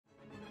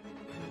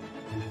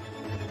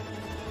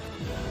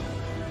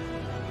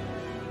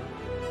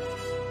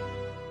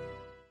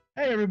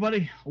Hey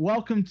everybody,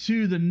 welcome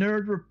to the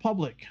Nerd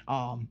Republic.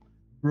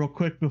 Real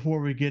quick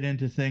before we get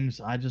into things,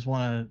 I just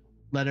want to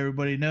let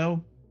everybody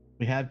know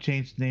we have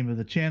changed the name of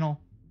the channel.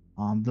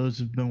 Those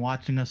who've been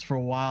watching us for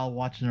a while,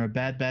 watching our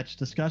Bad Batch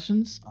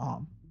discussions,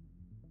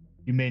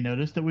 you may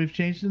notice that we've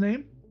changed the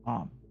name.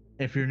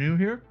 If you're new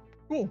here,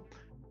 cool.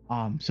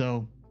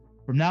 So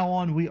from now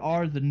on, we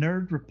are the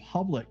Nerd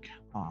Republic.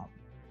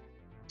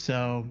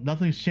 So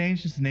nothing's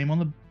changed; just the name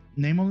on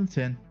the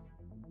tin.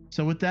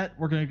 So with that,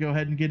 we're going to go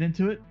ahead and get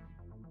into it.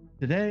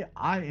 Today,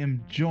 I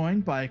am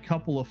joined by a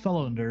couple of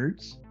fellow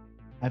nerds.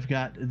 I've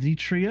got the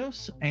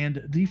Trios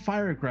and the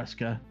Fire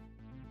Greska,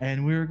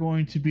 and we're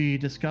going to be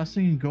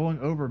discussing and going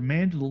over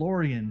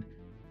Mandalorian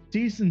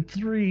Season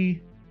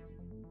 3.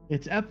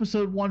 It's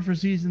Episode 1 for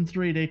Season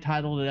 3. They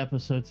titled it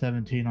Episode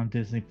 17 on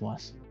Disney+.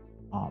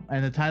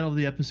 And the title of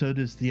the episode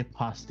is The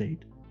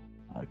Apostate.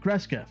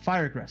 Greska,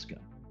 Fire Greska,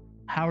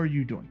 how are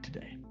you doing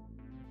today?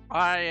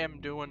 I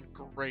am doing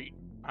great.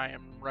 I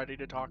am ready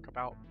to talk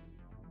about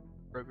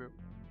Grogu.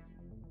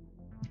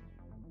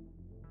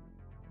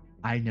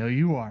 I know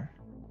you are.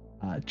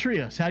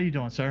 Trios, how you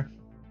doing, sir?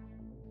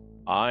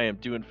 I am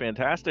doing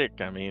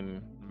fantastic. I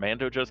mean,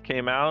 Mando just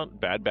came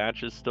out. Bad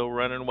Batch is still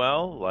running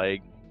well.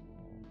 Like,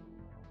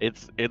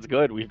 it's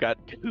good. We've got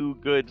two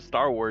good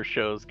Star Wars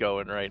shows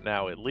going right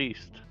now, at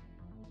least.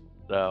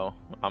 So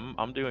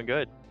I'm doing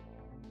good.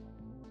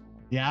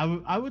 Yeah,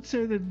 I would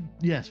say that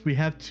yes, we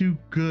have two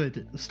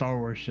good Star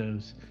Wars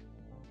shows,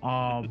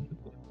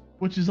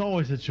 which is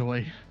always a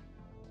joy.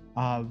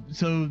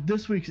 So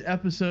this week's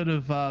episode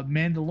of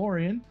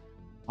Mandalorian,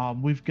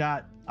 we've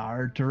got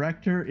our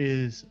director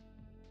is,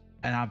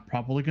 and I'm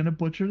probably going to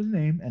butcher the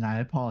name, and I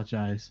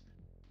apologize.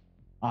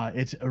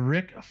 It's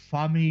Rick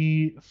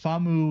Famuyiwa.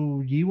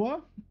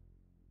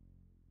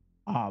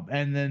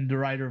 And then the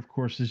writer, of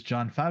course, is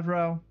Jon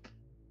Favreau.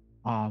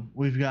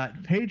 We've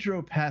got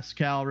Pedro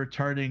Pascal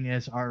returning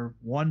as our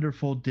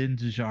wonderful Din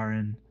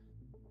Djarin.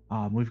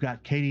 We've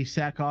got Katie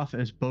Sackhoff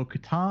as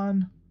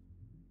Bo-Katan.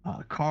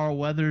 Carl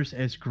Weathers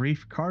as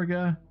Grief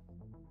Karga,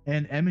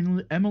 and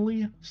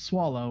Emily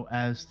Swallow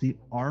as the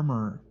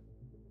Armor.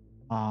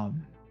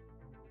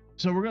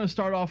 So we're going to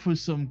start off with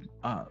some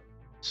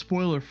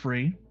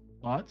spoiler-free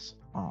thoughts.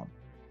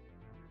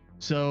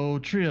 So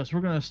Trios,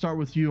 we're going to start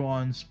with you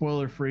on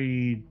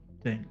spoiler-free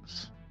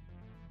things.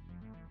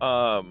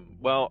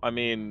 Well, I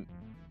mean,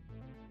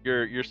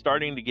 you're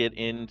starting to get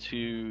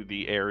into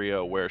the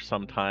area where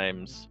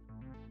sometimes,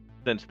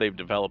 since they've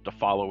developed a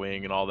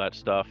following and all that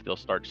stuff, they'll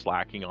start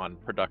slacking on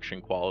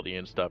production quality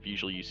and stuff.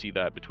 Usually you see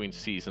that between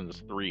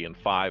seasons 3 and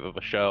 5 of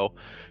a show.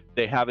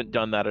 They haven't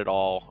done that at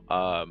all.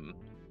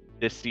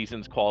 This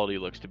season's quality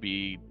looks to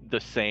be the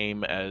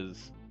same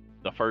as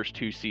the first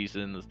two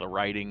seasons. The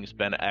writing's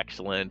been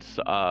excellent.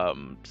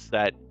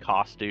 Set,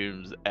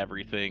 costumes,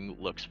 everything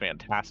looks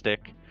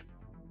fantastic.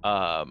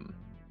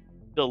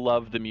 Still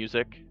love the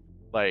music.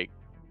 Like,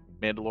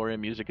 Mandalorian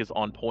music is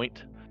on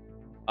point.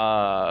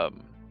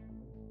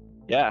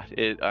 Yeah,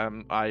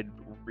 I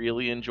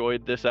really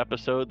enjoyed this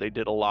episode. They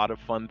did a lot of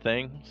fun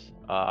things.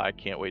 I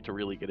can't wait to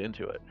really get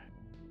into it.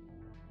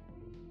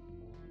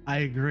 I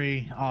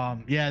agree.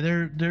 Yeah,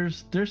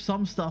 there's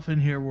some stuff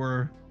in here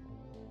where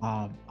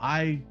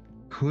I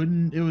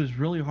couldn't. It was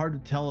really hard to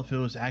tell if it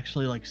was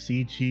actually like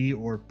CG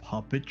or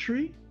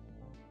puppetry.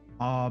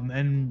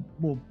 And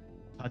we'll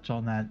touch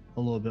on that a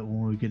little bit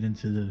when we get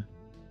into the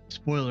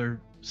spoiler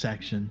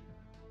section.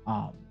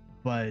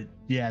 But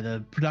yeah,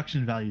 the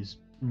production value's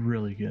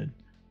really good.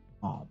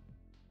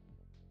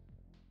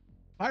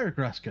 Fire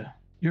Greska,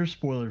 your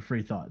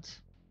spoiler-free thoughts.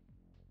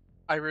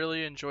 I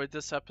really enjoyed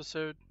this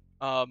episode.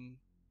 I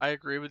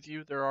agree with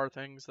you. There are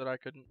things that I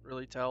couldn't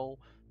really tell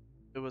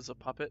if it was a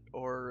puppet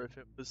or if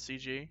it was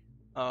CG.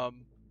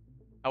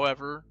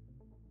 However,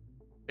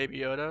 Baby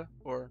Yoda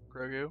or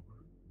Grogu,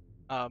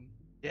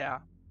 yeah,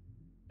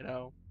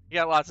 he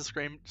got lots of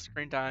screen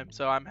time,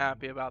 so I'm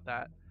happy about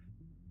that.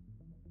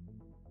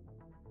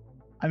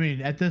 I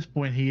mean, at this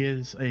point, he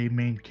is a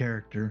main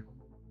character.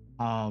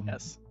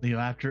 Yes.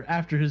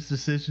 After his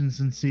decisions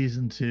in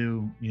season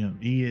 2,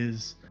 he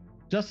is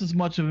just as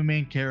much of a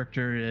main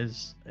character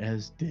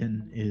as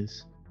Din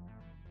is.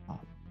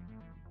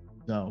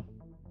 So,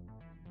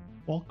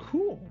 well,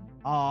 cool.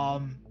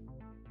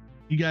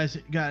 You guys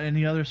got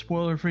any other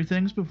spoiler-free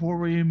things before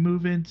we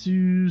move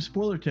into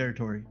spoiler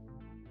territory?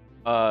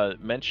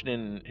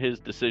 Mentioning his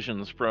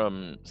decisions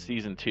from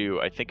season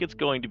 2, I think it's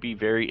going to be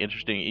very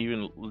interesting,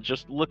 even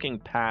just looking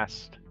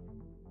past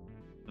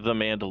the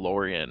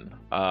Mandalorian.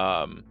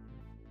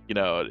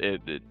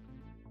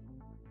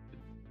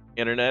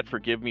 Internet,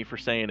 forgive me for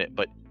saying it,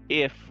 but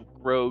if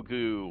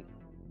Grogu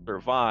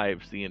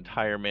survives the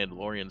entire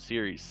Mandalorian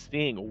series,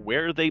 seeing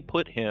where they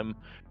put him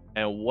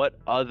and what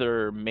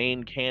other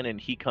main canon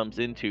he comes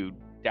into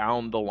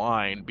down the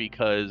line,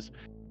 because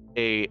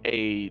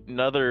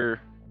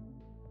another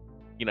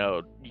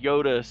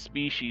Yoda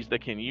species that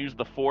can use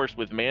the Force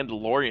with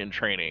Mandalorian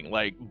training,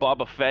 like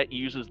Boba Fett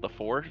uses the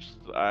Force,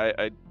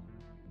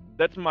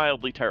 that's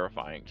mildly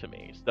terrifying to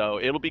me. So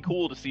it'll be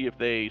cool to see if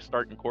they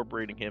start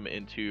incorporating him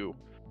into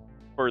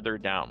further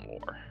down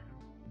lore.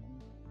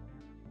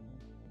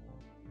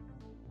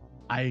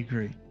 I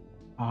agree.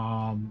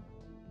 But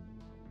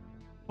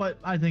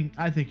I think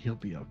he'll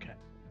be okay.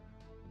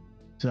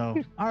 So,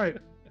 all right.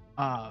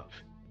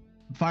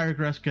 Fire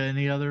Greska,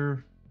 any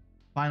other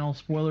final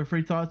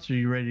spoiler-free thoughts? Or are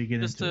you ready to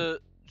get into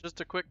it? Just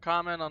a quick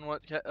comment on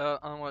what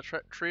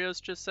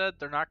Trios just said.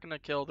 They're not going to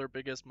kill their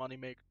biggest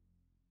moneymaker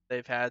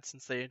they've had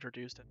since they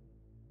introduced it.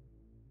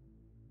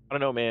 I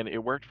don't know, man.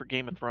 It worked for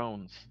Game of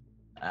Thrones.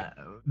 A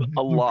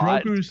lot.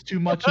 Grogu's too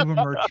much of a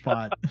merch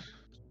spot.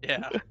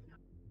 Yeah.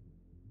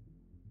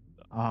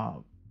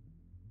 All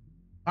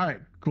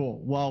right,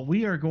 cool. Well,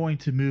 we are going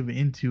to move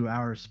into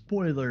our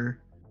spoiler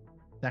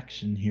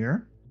section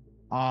here.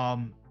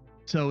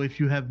 So if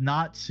you have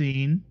not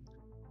seen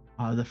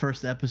the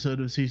first episode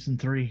of season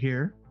 3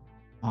 here,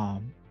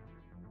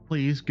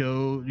 please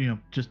go,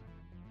 just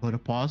put a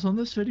pause on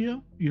this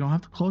video. You don't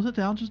have to close it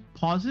down, just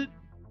pause it.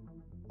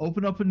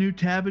 Open up a new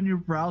tab in your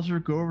browser,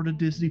 go over to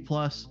Disney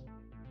Plus,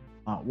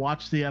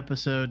 watch the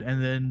episode,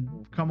 and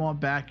then come on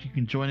back. You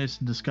can join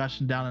us in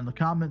discussion down in the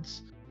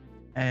comments,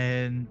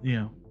 and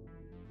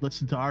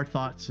listen to our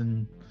thoughts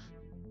and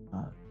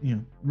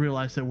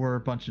realize that we're a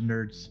bunch of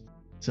nerds.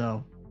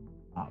 So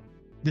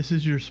this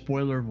is your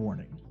spoiler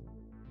warning.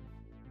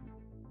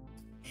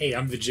 Hey,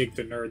 I'm the Jake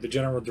the Nerd, the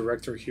General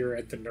Director here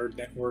at the Nerd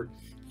Network,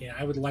 and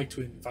I would like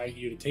to invite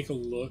you to take a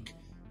look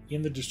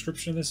in the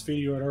description of this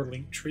video at our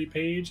Linktree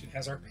page. It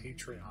has our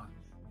Patreon.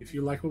 If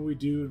you like what we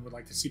do and would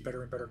like to see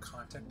better and better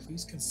content,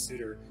 please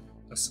consider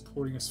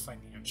supporting us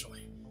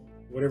financially.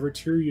 Whatever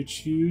tier you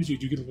choose, you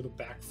do get a little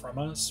back from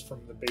us,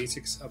 from the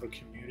basics of a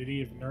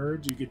community of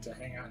nerds you get to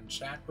hang out and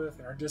chat with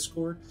in our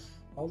Discord,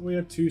 all the way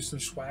up to some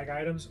swag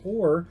items,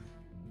 or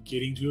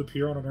getting to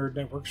appear on a Nerd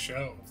Network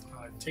show.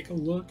 Take a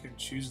look and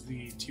choose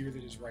the tier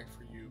that is right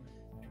for you,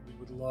 and we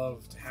would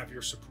love to have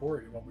your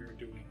support in what we are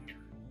doing here.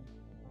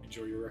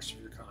 Enjoy the rest of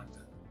your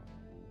content.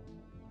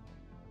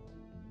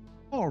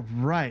 All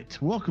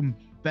right, welcome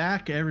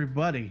back,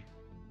 everybody.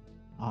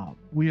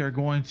 We are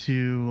going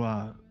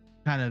to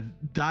kind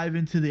of dive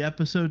into the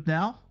episode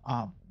now.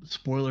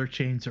 Spoiler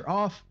chains are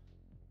off.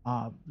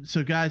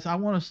 So guys, I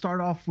want to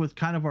start off with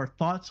kind of our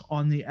thoughts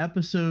on the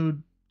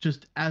episode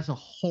just as a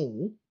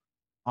whole.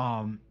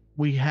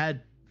 We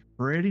had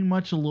pretty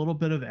much a little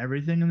bit of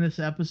everything in this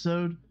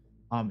episode.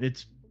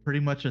 It's pretty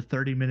much a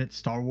 30-minute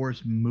Star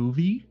Wars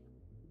movie.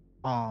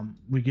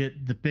 We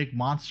get the big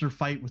monster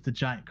fight with the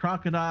giant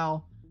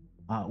crocodile.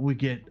 We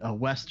get a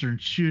Western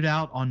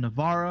shootout on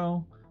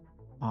Navarro.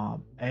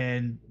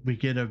 And we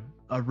get a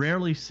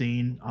rarely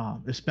seen,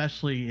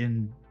 especially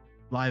in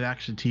live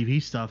action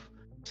TV stuff,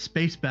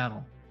 space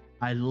battle.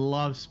 I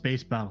love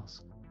space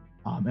battles.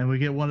 And we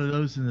get one of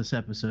those in this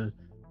episode.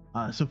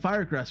 So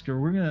Fire Gresker,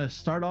 we're going to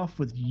start off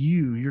with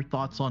your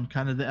thoughts on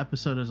kind of the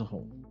episode as a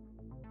whole.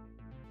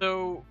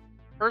 So,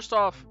 first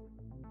off,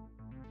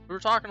 we were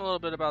talking a little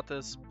bit about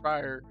this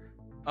prior.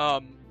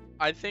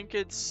 I think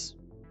it's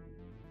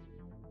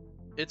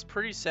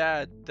pretty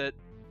sad that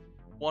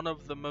one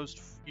of the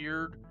most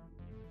feared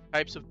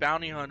types of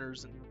bounty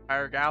hunters in the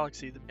entire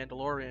galaxy, the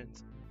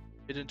Mandalorians,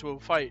 get into a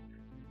fight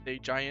with a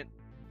giant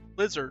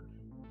lizard,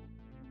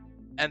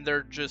 and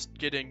they're just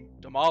getting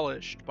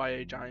demolished by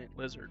a giant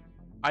lizard.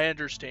 I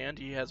understand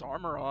he has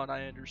armor on.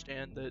 I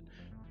understand that,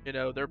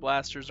 their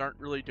blasters aren't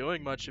really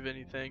doing much of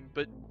anything,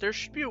 but there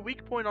should be a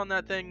weak point on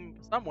that thing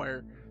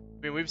somewhere.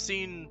 I mean, we've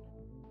seen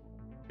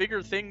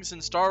bigger things in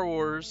Star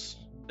Wars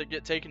that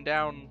get taken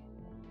down,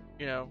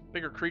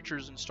 bigger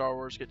creatures in Star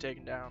Wars get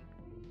taken down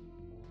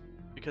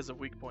because of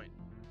weak point.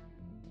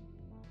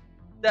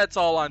 That's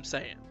all I'm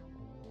saying.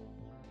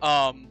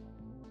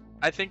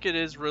 I think it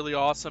is really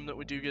awesome that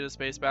we do get a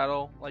space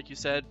battle. Like you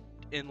said,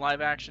 in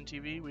live action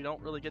TV, we don't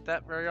really get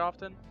that very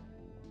often.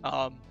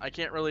 I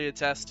can't really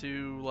attest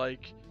to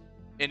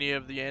any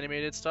of the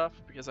animated stuff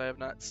because I have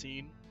not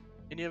seen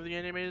any of the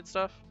animated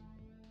stuff.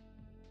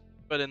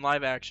 But in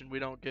live action, we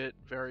don't get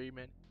very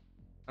many.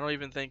 I don't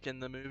even think in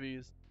the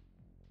movies,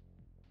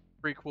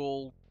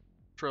 prequel,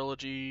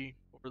 trilogy,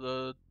 or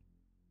the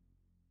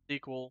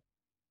sequel,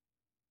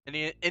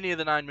 any of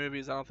the 9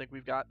 movies, I don't think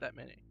we've got that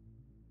many.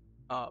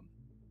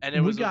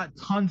 And we got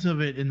tons of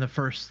it in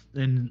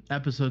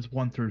episodes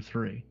 1 through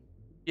 3.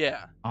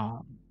 Yeah.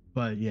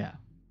 But yeah.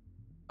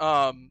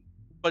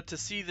 But to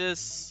see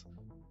the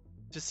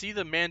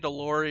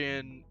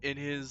Mandalorian in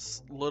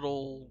his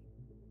little,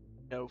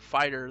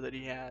 fighter that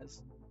he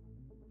has,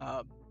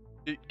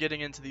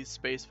 getting into these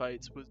space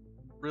fights was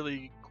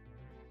really cool.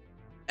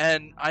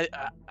 And I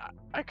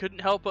couldn't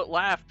help but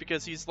laugh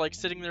because he's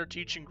sitting there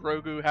teaching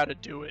Grogu how to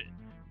do it.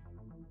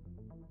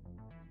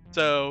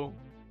 So,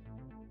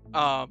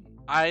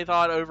 I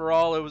thought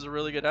overall it was a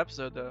really good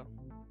episode, though.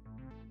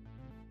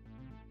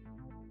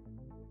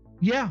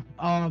 Yeah,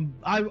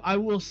 I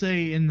will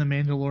say in the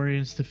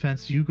Mandalorian's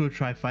defense, you go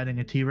try fighting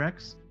a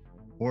T-Rex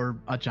or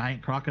a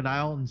giant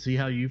crocodile and see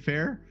how you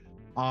fare.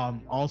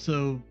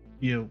 Also,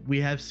 we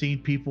have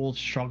seen people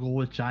struggle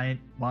with giant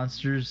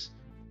monsters.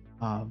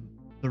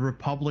 The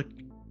Republic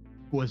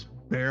was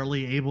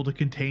barely able to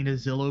contain a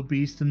Zillo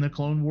beast in the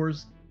Clone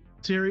Wars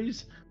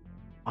series.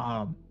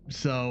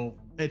 So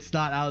it's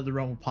not out of the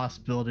realm of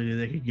possibility that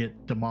they could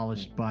get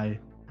demolished by.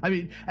 I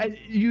mean, and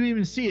you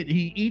even see it.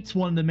 He eats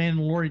one of the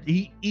Mandalorians.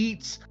 He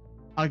eats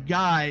a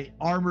guy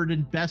armored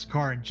in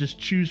Beskar and just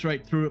chews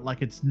right through it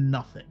like it's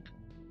nothing.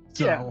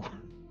 So. Yeah.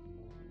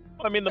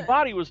 I mean, the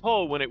body was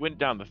whole when it went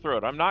down the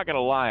throat. I'm not gonna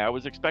lie. I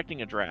was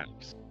expecting a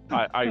Drax.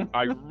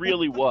 I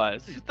really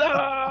was.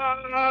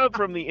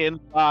 From the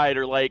inside,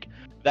 or like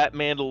that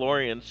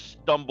Mandalorian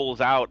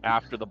stumbles out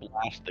after the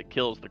blast that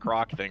kills the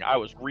croc thing. I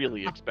was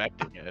really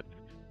expecting it.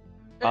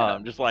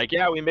 Just like,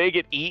 yeah, we may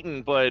get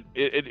eaten, but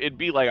it'd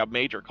be like a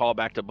major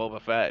callback to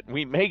Boba Fett.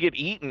 We may get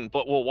eaten,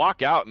 but we'll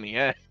walk out in the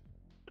end.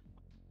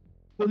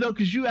 Well, no,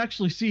 because you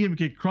actually see him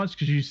get crunched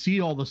because you see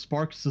all the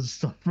sparks and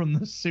stuff from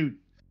the suit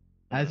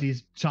as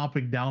he's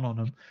chomping down on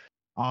him.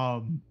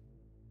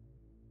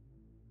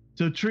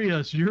 So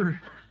Trios, your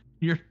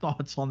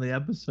thoughts on the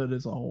episode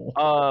as a whole?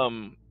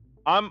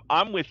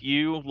 I'm with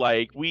you.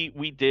 Like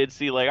we did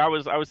see, like I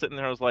was sitting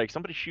there, I was like,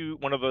 somebody shoot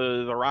one of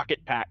the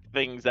rocket pack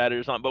things at it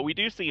or something. But we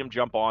do see him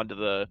jump onto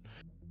the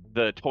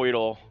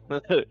toidle.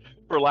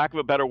 For lack of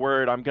a better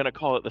word, I'm gonna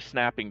call it the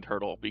snapping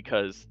turtle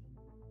because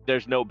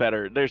there's no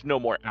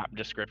more apt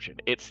description.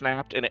 It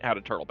snapped and it had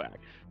a turtle back.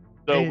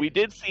 So we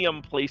did see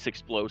him place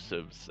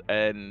explosives,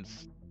 and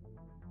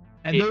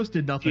those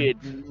did nothing.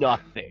 Did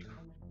nothing.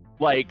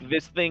 Like,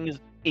 this thing's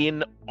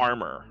in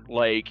armor.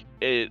 Like,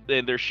 and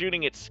they're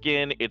shooting its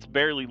skin. It's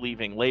barely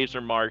leaving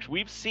laser marks.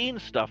 We've seen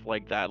stuff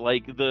like that.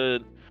 Like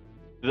the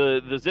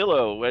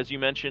Zillow, as you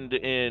mentioned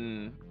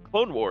in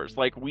Clone Wars.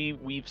 Like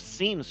we've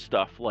seen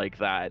stuff like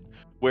that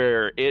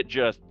where it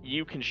just,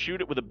 you can shoot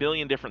it with a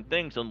billion different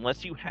things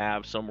unless you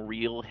have some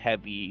real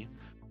heavy,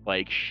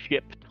 like,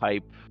 ship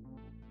type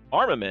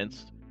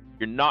armaments,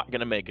 you're not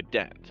gonna make a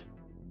dent.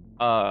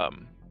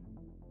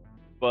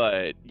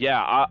 But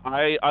yeah,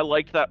 I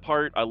liked that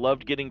part. I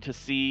loved getting to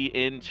see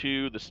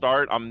into the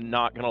start. I'm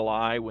not gonna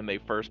lie, when they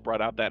first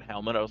brought out that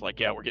helmet, I was like,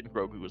 yeah, we're getting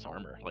Grogu's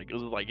armor. Like, it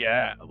was like,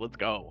 yeah, let's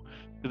go.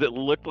 Because it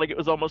looked like it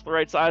was almost the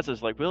right size. I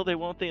was like, will they,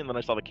 won't they? And then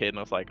I saw the kid and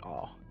I was like,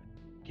 oh,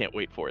 can't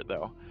wait for it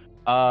though.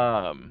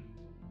 Yeah,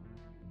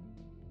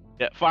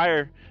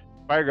 Fire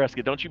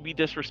Greska, don't you be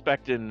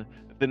disrespecting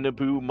the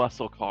Naboo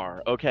muscle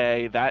car,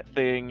 okay? That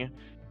thing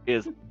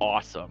is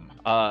awesome.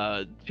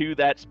 To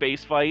that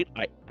space fight,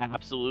 I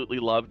absolutely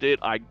loved it.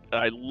 I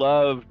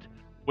loved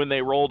when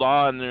they rolled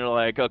on and they're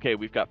like, okay,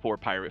 we've got 4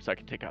 pirates, I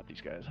can take out these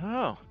guys.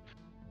 Oh,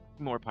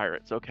 more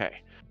pirates,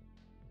 okay.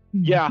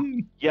 Yeah,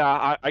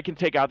 I can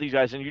take out these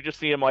guys, and you just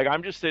see them. Like,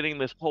 I'm just sitting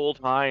this whole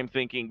time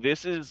thinking,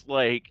 this is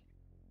like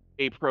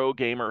a pro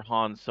gamer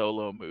Han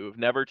Solo move.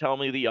 Never tell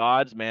me the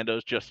odds.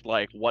 Mando's just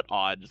like, what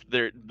odds?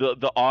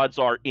 The odds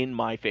are in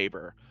my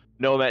favor.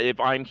 No, that if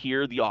I'm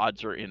here, the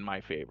odds are in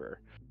my favor.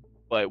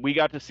 But we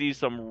got to see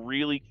some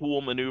really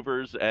cool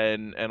maneuvers,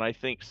 and I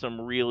think some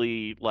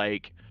really,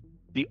 like,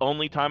 the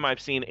only time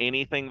I've seen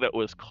anything that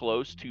was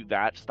close to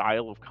that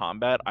style of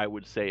combat, I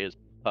would say, is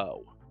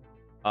Poe.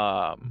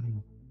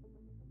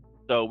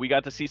 So we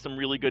got to see some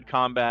really good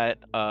combat,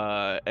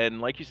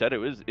 and like you said, it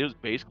was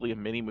basically a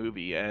mini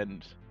movie,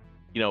 and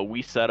you know,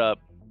 we set up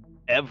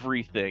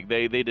everything.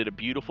 They did a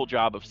beautiful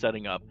job of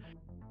setting up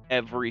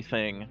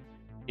everything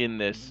in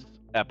this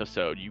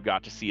episode. You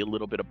got to see a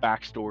little bit of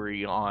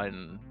backstory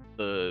on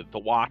the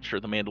Watch, or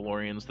the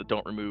Mandalorians that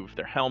don't remove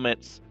their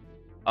helmets.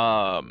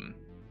 You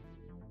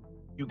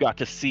got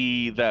to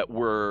see that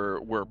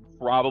we're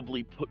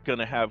probably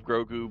gonna have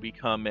Grogu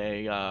become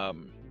a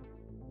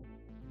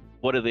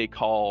what do they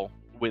call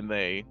when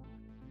they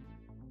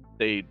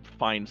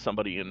find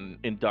somebody and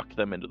induct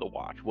them into the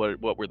Watch?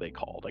 What were they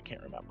called? I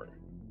can't remember.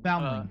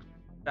 Foundling.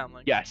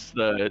 Foundling. Yes,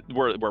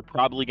 we're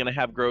probably gonna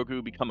have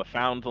Grogu become a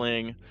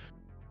foundling.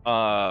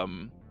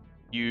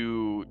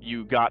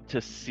 You got to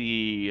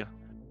see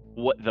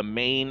what the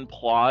main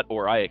plot,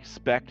 or I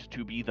expect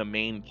to be the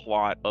main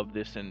plot of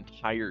this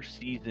entire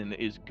season,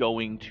 is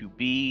going to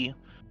be.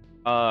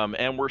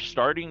 And we're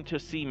starting to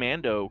see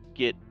Mando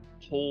get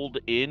pulled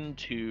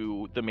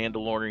into the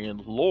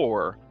Mandalorian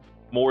lore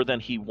more than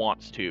he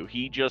wants to.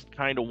 He just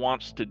kind of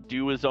wants to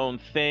do his own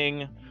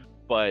thing,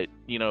 but,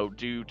 you know,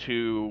 due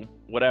to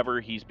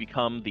whatever, he's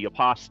become the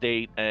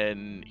Apostate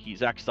and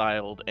he's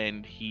exiled,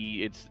 and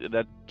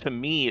to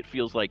me, it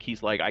feels like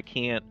he's like,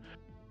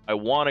 I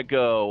want to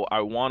go,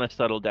 I want to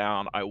settle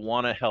down, I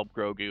want to help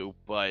Grogu,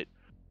 but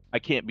I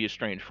can't be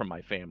estranged from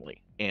my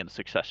family and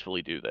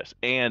successfully do this.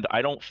 And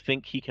I don't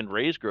think he can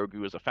raise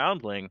Grogu as a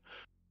foundling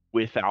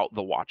without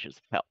the Watch's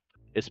help,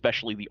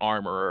 especially the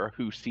Armorer,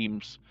 who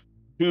seems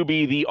to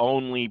be the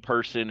only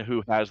person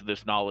who has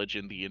this knowledge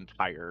in the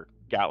entire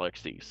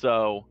galaxy.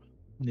 So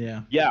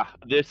yeah,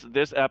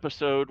 this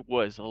episode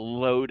was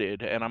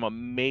loaded, and I'm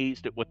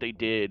amazed at what they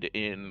did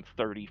in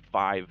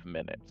 35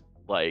 minutes.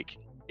 Like,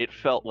 it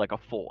felt like a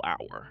full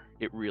hour.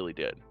 It really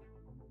did.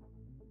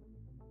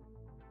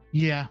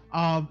 Yeah.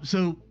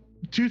 So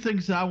 2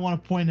 things that I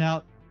want to point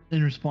out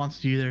in response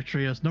to you there,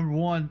 Trios. Number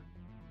 1,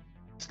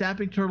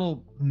 Snapping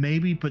Turtle,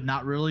 maybe, but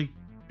not really,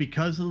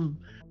 because of,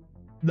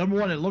 number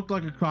 1, it looked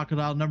like a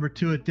crocodile. Number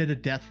 2, it did a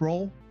death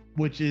roll,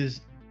 which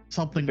is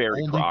something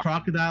Very only croc.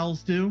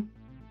 crocodiles do.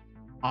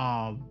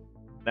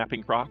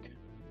 Napping croc.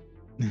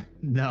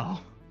 No,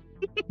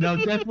 no,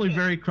 definitely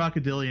very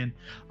crocodilian.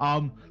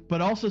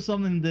 But also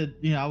something that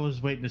I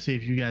was waiting to see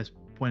if you guys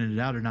pointed it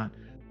out or not.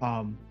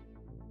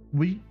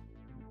 We,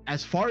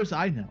 as far as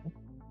I know,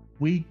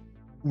 we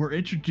were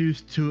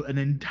introduced to an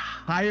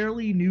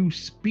entirely new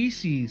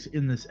species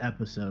in this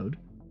episode.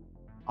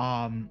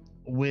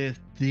 With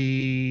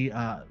the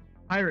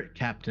pirate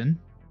captain.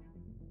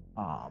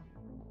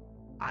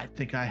 I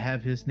think I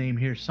have his name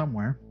here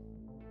somewhere.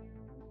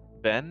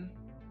 Ben?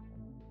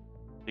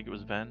 I think it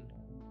was Ben.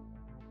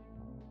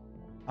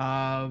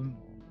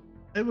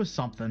 It was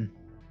something.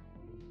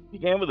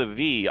 Began with a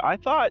V. I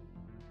thought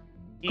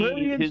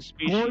his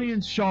species.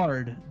 Glorian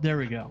Shard. There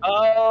we go.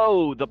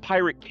 Oh, the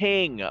Pirate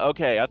King.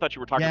 Okay, I thought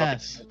you were talking about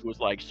Yes. the guy who was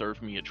like,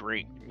 serve me a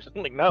drink.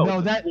 Like, no,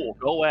 No, that- cool.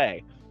 Go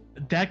away.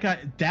 That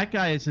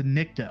guy is a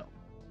Nycto.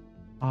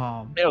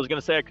 Yeah, I was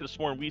gonna say I could have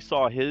sworn we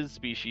saw his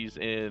species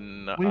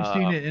in. We've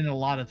seen it in a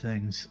lot of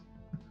things.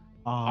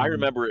 I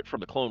remember it from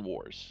the Clone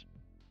Wars.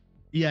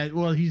 Yeah,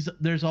 well,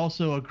 there's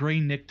also a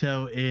green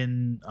Nycto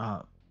in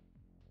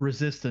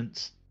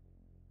Resistance.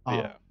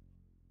 Yeah.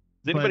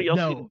 Has anybody else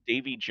seen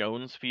Davy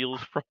Jones feels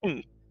from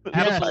the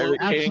Yes, Pirate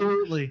King?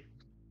 absolutely.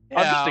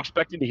 I'm just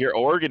expecting to hear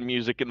organ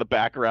music in the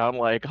background,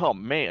 like, oh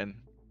man.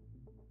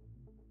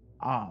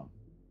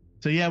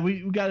 So yeah, we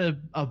got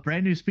a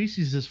brand new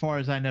species as far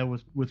as I know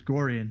with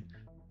Gorian,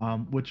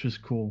 which was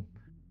cool.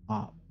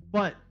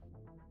 But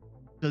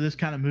so this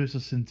kind of moves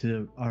us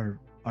into our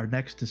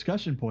next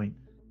discussion point.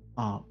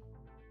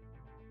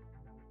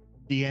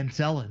 The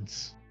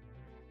Anzellans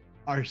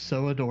are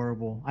so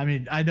adorable. I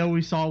mean, I know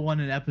we saw one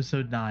in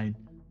episode 9,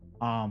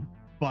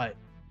 but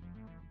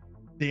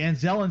the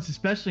Anzellans,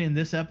 especially in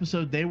this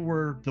episode, they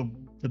were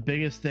the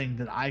biggest thing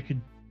that I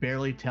could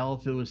barely tell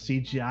if it was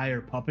CGI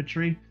or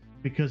puppetry.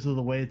 Because of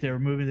the way that they were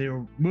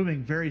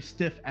moving very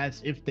stiff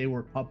as if they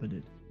were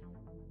puppeted,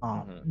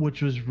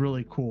 which was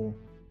really cool.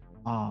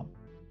 And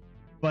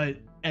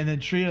then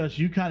Trios,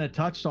 you kind of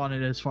touched on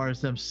it as far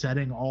as them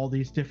setting all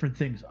these different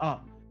things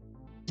up.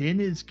 Din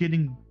is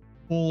getting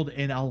pulled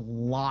in a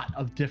lot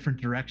of different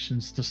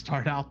directions to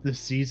start out this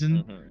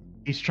season.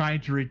 He's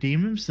trying to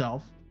redeem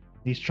himself.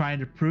 He's trying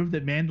to prove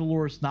that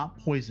Mandalore is not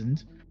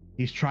poisoned.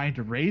 He's trying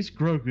to raise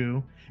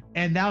Grogu,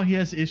 and now he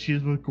has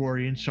issues with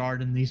Gorian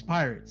Shard and these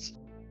pirates.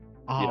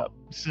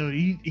 So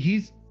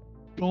he's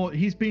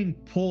being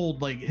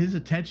pulled, like his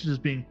attention is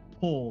being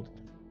pulled.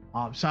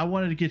 So I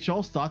wanted to get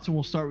y'all's thoughts, and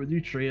we'll start with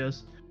you,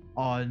 Trios,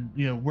 on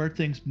where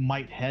things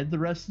might head the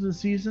rest of the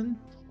season,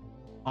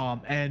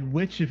 and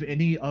which, if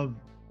any, of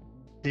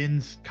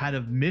Din's kind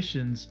of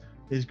missions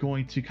is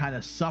going to kind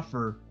of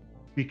suffer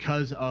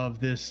because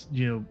of this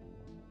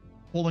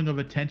pulling of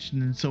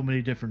attention in so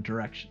many different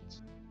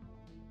directions.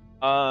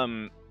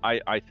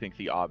 I think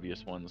the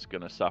obvious one's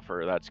gonna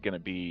suffer. That's gonna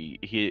be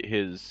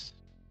his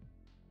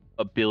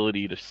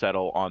ability to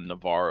settle on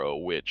Navarro,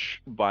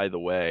 which, by the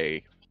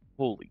way,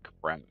 holy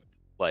crap!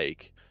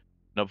 Like,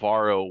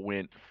 Navarro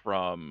went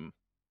from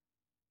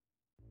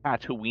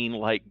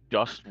Tatooine-like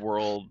dust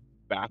world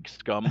back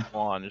scum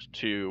pawns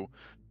to,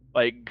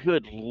 like,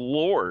 good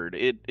lord,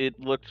 it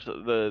looked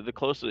the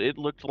closest. It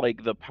looked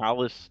like the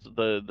palace,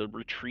 the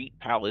retreat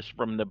palace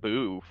from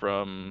Naboo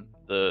from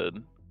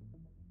the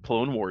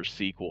Clone Wars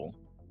sequel.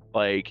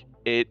 Like,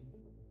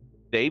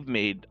 they've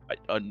made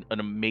an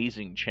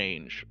amazing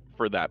change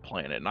for that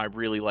planet, and I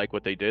really like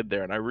what they did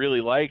there. And I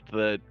really liked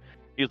that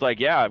he's like,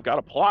 yeah, I've got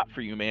a plot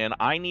for you, man.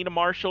 I need a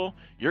marshal.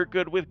 You're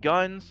good with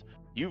guns.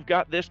 You've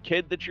got this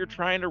kid that you're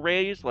trying to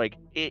raise. Like,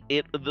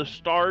 the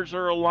stars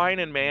are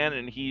aligning, man.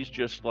 And he's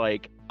just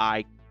like,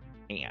 I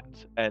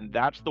can't. And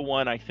that's the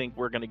one I think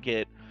we're gonna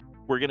get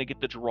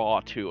the draw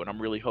to. And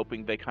I'm really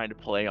hoping they kind of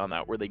play on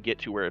that, where they get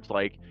to where it's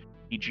like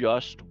he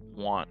just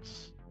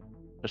wants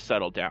to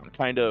settle down.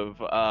 Kind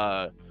of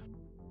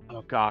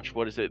oh gosh,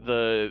 what is it?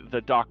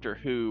 The Doctor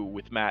Who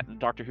with Matt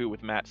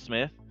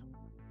Smith,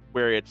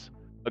 where it's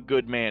a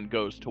good man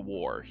goes to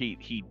war.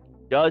 He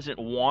doesn't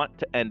want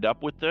to end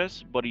up with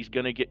this, but he's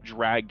gonna get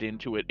dragged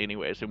into it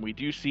anyways. And we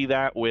do see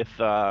that with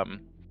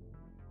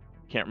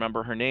can't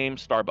remember her name,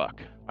 Starbuck.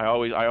 I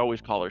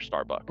always call her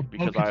Starbuck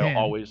because I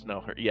always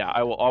know her. Yeah,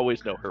 I will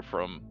always know her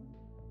from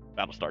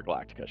Battlestar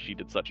Galactica. She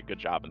did such a good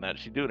job in that.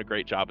 She's doing a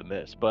great job in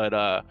this. But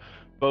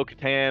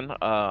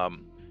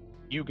Bo-Katan,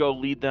 you go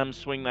lead them,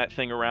 swing that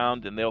thing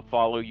around, and they'll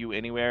follow you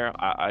anywhere.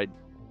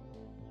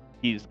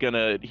 He's going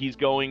to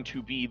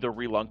be the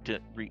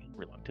reluctant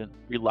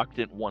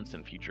once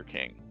and future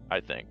king, I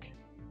think,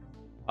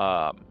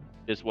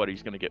 is what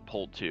he's going to get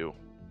pulled to.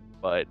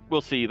 But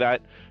we'll see.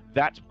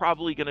 That's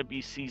probably going to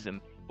be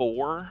season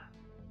 4,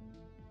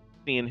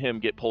 seeing him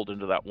get pulled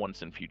into that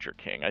once and future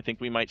king. I think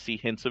we might see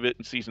hints of it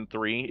in season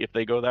 3 if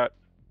they go that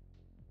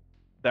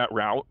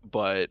route.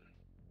 But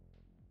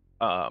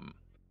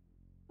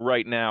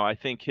right now, I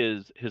think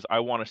his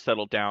I want to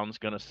settle down is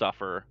going to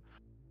suffer.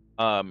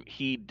 The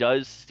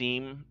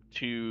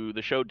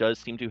show does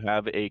seem to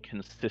have a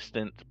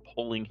consistent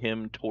pulling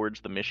him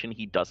towards the mission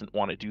he doesn't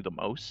want to do the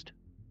most.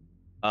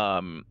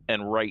 And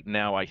right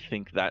now, I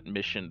think that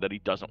mission that he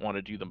doesn't want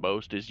to do the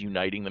most is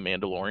uniting the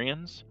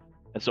Mandalorians.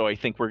 And so I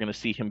think we're going to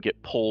see him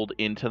get pulled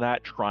into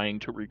that, trying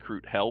to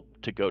recruit help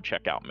to go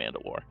check out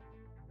Mandalore.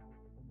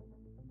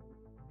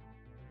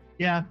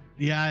 Yeah,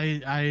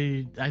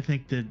 I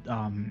think that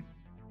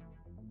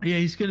yeah,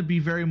 he's gonna be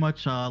very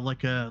much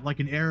like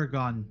an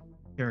Aragon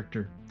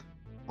character.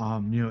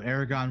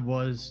 Aragon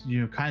was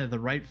kind of the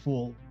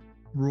rightful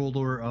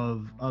ruler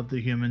of the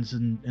humans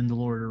in the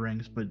Lord of the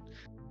Rings, but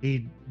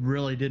he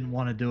really didn't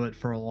want to do it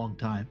for a long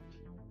time.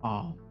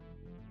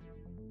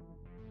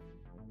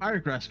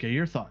 Firegreska,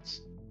 your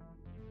thoughts?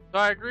 So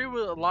I agree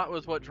with a lot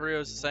with what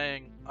Drio's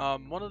saying.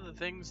 One of the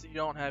things that you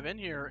don't have in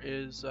here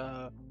is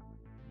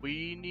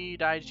we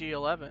need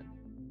IG-11.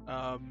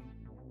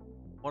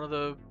 One of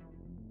the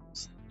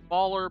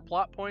smaller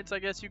plot points, I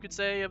guess you could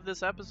say, of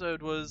this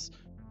episode was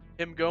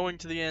him going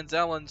to the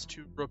Anzellans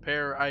to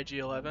repair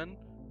IG-11.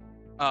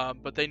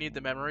 But they need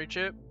the memory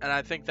chip, and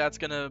I think that's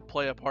going to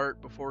play a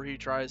part before he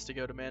tries to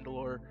go to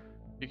Mandalore,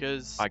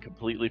 because I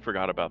completely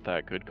forgot about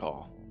that. Good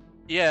call.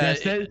 Yeah,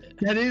 yes,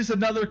 that is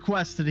another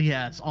quest that he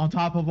has on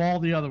top of all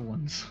the other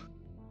ones.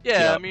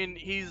 Yeah, Yep. I mean,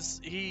 he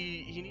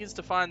needs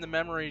to find the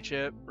memory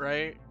chip,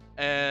 right?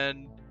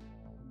 And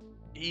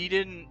he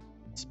didn't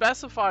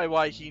specify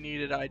why he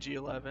needed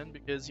IG-11,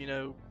 because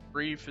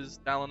Grief is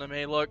telling him,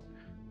 "Hey, look,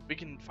 we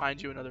can find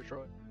you another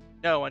droid."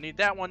 No, I need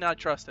that one. I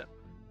trust him.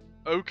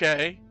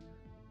 Okay.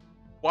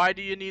 Why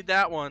do you need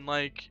that one?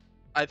 Like,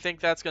 I think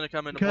that's going to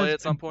come into play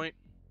at some point.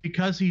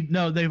 Because they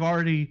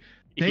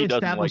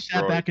established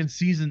that back in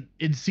season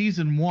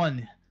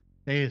 1.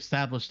 They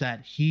established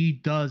that he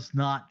does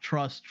not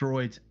trust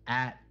droids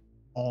at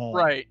all.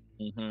 Right.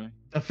 Mm-hmm.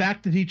 The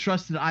fact that he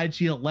trusted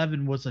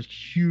IG-11 was a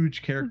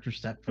huge character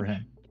step for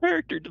him.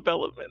 Character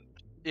development.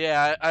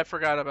 Yeah, I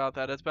forgot about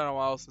that. It's been a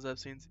while since I've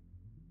seen.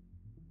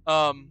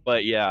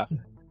 But yeah.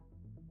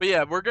 But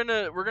yeah, we're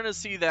gonna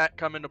see that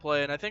come into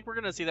play, and I think we're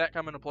gonna see that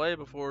come into play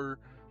before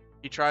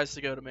he tries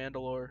to go to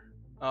Mandalore.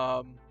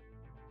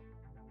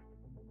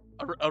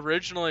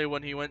 Originally,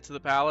 when he went to the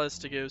palace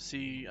to go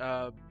see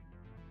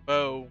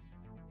Bo,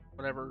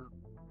 whatever,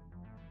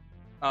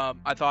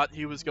 I thought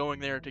he was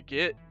going there to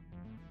get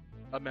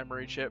a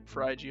memory chip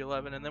for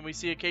IG-11, and then we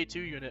see a K2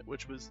 unit,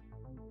 which was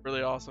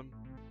really awesome.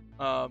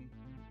 But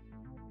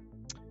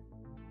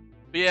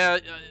yeah,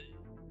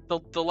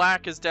 the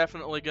lack is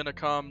definitely gonna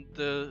come.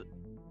 The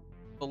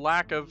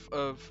lack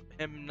of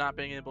him not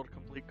being able to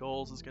complete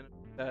goals is going to be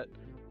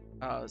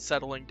that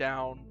settling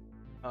down.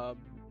 I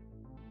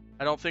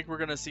don't think we're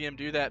going to see him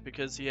do that,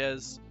 because he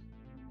has,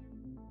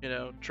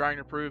 trying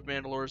to prove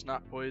Mandalore is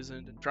not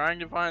poisoned, and trying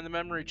to find the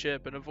memory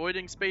chip, and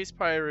avoiding space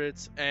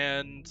pirates,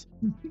 and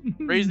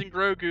raising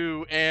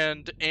Grogu,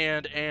 and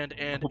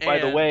By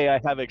the way,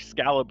 I have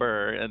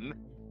Excalibur, and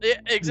yeah,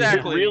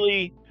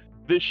 exactly.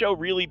 This show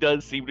really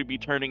does seem to be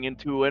turning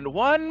into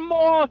one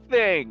more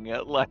thing.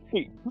 Like,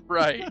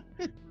 right.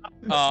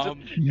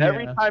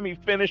 Every time he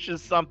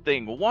finishes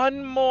something,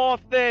 one more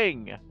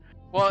thing.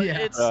 Well,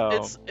 Yeah.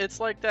 it's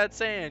like that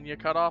saying: you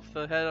cut off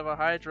the head of a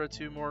Hydra,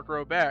 2 more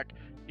grow back.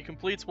 He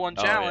completes one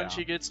challenge,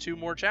 he gets 2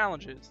 more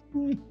challenges.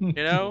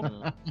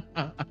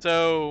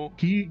 So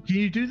can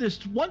you do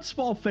this one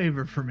small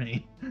favor for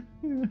me?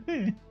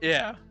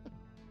 yeah.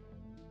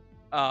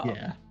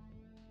 Yeah.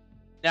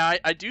 Now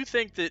I do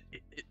think that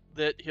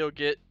he'll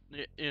get,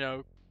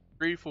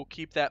 Grief will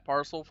keep that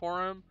parcel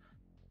for him,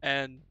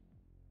 and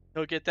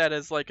he'll get that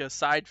as like a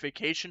side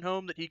vacation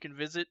home that he can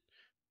visit,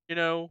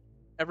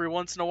 every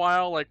once in a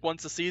while, like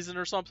once a season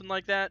or something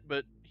like that,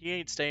 but he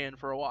ain't staying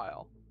for a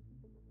while.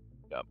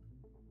 Yep.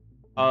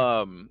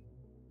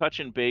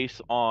 Touching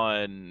base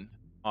on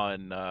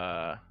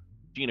Gina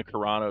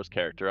Carano's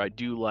character, I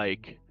do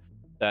like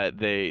that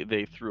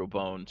they threw a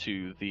bone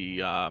to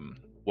the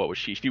what was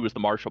she? She was the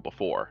marshal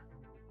before.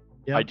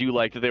 Yep. I do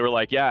like that they were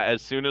like, yeah,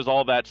 as soon as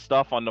all that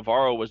stuff on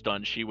Navarro was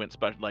done, she went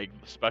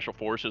special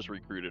forces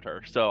recruited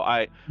her. So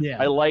I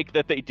like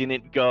that they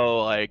didn't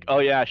go like, oh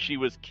yeah, she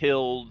was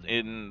killed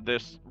in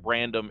this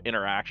random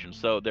interaction.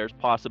 So there's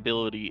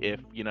possibility if,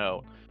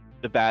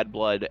 the bad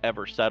blood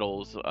ever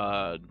settles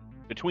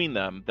between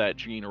them, that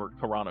Gina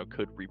Carano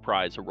could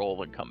reprise a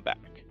role and come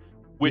back,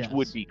 which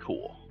would be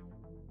cool.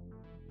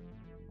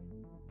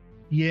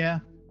 Yeah.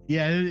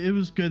 Yeah, it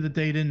was good that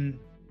they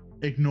didn't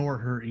ignore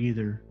her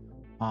either.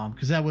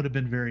 Because that would have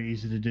been very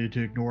easy to do,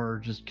 to ignore her,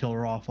 just kill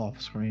her off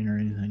screen or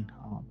anything.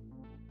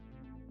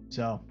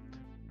 So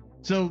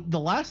the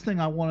last thing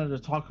I wanted to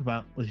talk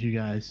about with you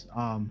guys,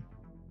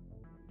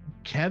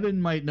 Kevin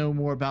might know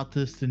more about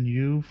this than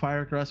you,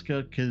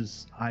 Firegreska,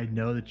 because I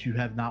know that you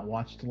have not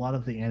watched a lot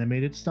of the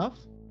animated stuff.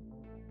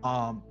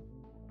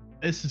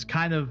 This is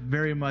kind of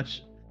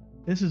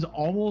this is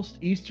almost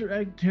Easter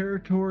egg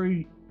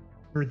territory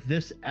for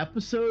this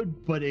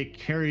episode, but it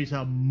carries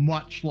a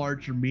much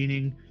larger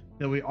meaning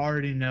that we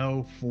already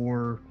know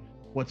for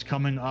what's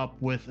coming up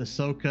with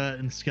Ahsoka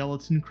and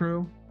Skeleton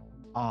Crew.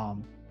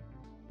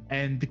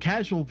 And the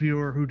casual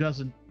viewer who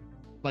doesn't,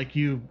 like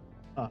you,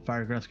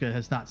 Firegreska,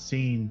 has not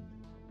seen,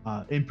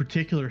 in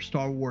particular,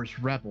 Star Wars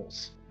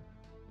Rebels.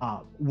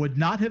 would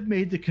not have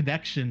made the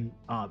connection.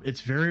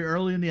 It's very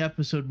early in the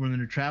episode when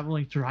they're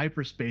traveling through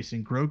hyperspace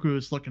and Grogu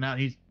is looking out.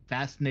 He's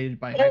fascinated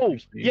by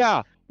hyperspace.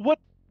 Yeah. What?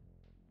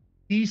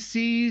 He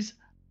sees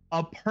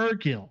a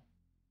Purrgil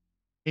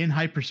in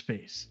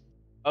hyperspace.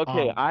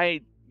 Okay,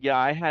 I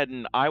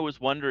hadn't. I was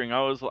wondering.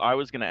 I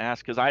was gonna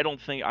ask because I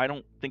don't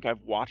think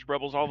I've watched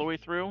Rebels all the way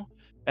through,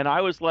 and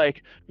I was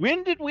like,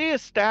 when did we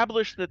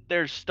establish that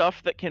there's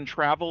stuff that can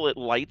travel at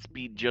light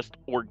speed just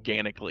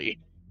organically?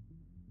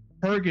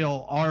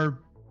 Purrgil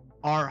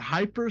are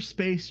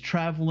hyperspace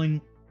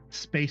traveling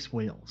space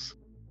whales,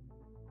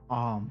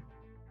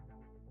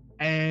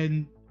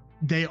 and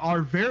they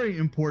are very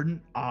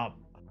important.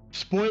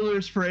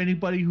 Spoilers for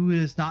anybody who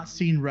has not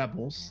seen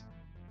Rebels.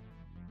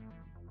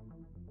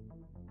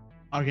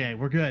 Okay,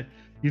 we're good.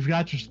 You've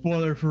got your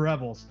spoiler for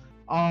Rebels.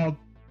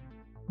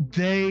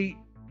 They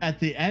at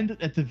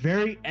the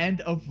very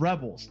end of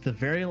Rebels, the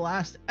very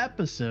last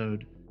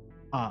episode.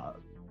 Oh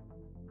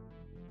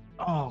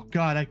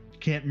God, I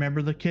can't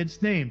remember the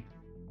kid's name.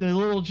 The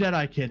little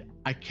Jedi kid.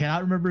 I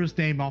cannot remember his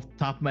name off the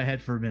top of my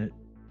head for a minute.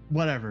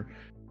 Whatever.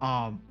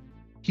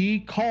 He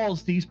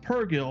calls these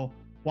Purrgil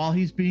while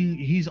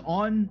he's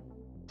on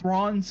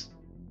Thrawn's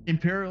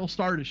Imperial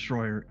Star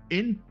Destroyer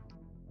in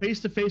face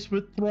to face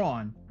with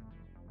Thrawn,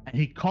 and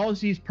he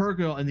calls these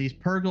Purrgil, and these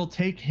Purrgil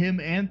take him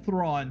and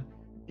Thrawn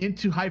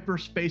into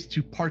hyperspace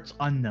to parts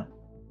unknown.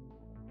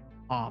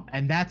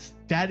 And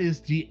that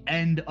is the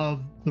end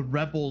of the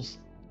Rebels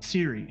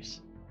series.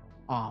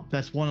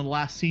 That's one of the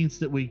last scenes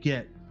that we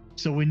get.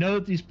 So we know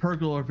that these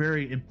Purrgil are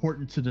very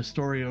important to the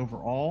story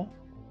overall.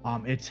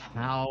 It's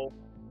how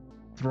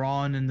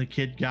Thrawn and the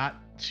kid got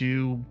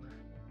to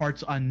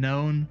parts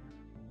unknown,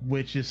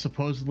 which is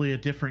supposedly a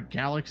different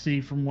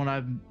galaxy from what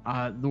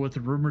what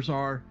the rumors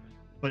are.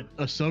 But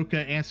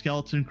Ahsoka and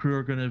Skeleton Crew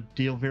are going to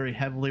deal very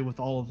heavily with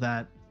all of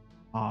that.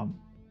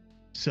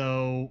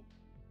 So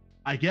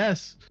I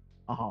guess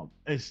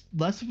it's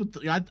less of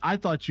a. I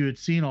thought you had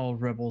seen all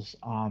of Rebels.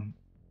 It's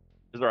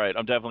all right.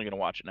 I'm definitely gonna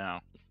watch it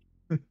now.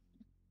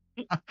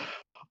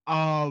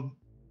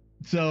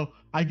 So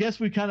I guess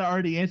we kind of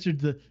already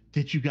answered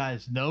did you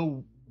guys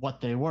know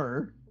what they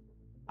were?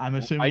 I'm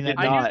assuming I did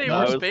that not. I knew they I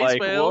were was space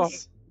like,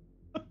 whales.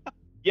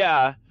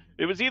 Yeah,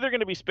 it was either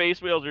gonna be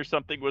space whales or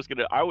something was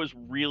gonna. I was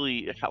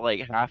really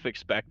like half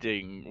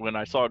expecting when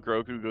I saw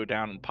Grogu go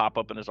down and pop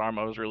up in his arm.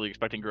 I was really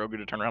expecting Grogu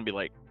to turn around and be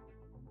like,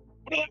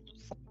 "What are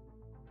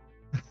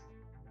those?"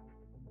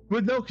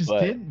 But no, because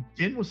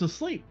Din was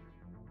asleep.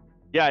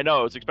 Yeah, I know.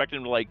 I was expecting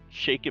him to like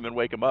shake him and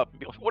wake him up and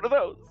be like, "What are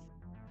those?"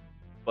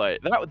 But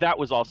that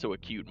was also a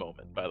cute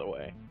moment, by the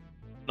way.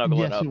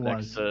 Snuggling Yes, up it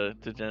next was.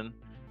 to Din.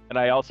 And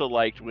I also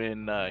liked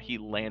when he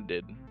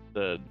landed.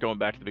 Going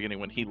back to the beginning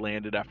when he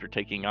landed after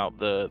taking out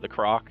the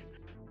croc,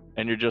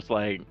 and you're just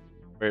like,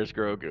 "Where's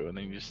Grogu?" And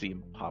then you just see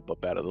him pop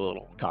up out of the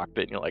little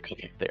cockpit, and you're like,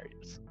 "Okay, there he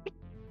is."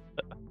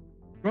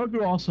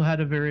 Grogu also had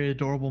a very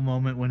adorable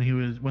moment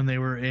when they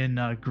were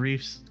in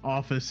Grief's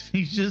office.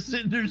 He's just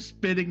sitting there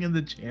spitting in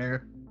the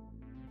chair.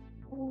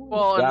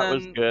 Well, That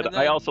was good. and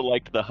I then also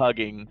liked the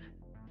hugging.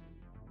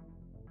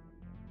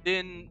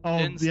 Din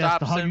Yes, stops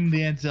the hugging him.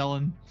 the Aunt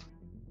Zelen.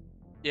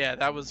 Yeah,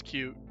 that was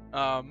cute.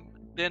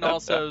 Din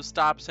also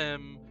stops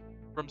him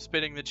from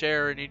spitting the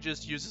chair, and he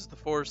just uses the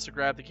Force to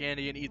grab the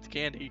candy and eat the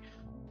candy.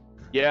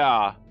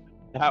 Yeah,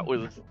 that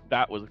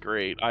was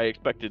great. I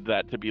expected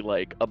that to be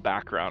like a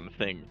background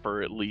thing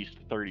for at least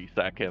 30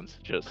 seconds,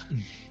 just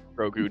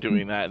Grogu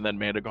doing that, and then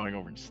Mando going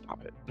over and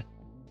stop it.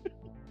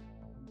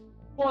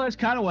 Well, that's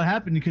kind of what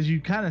happened because you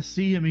kind of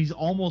see him. He's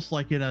almost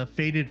like in a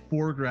faded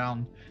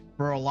foreground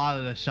for a lot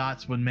of the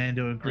shots when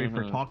Mando and Grief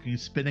are talking,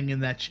 spitting in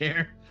that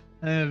chair.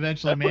 And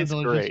eventually That was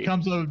Mando just great.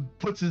 comes over and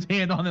puts his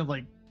hand on it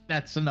like,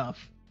 that's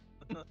enough.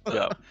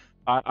 Yeah,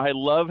 I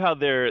love how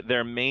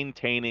they're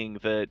maintaining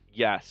that.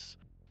 Yes,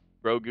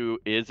 Grogu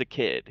is a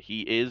kid.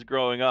 He is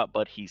growing up,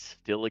 but he's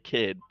still a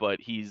kid.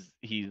 But he's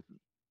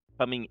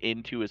coming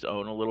into his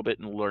own a little bit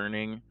and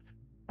learning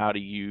how to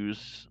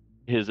use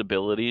his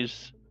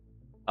abilities.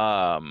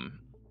 And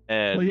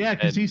Well, yeah,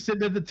 because he's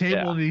sitting at the table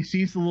yeah. and he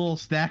sees the little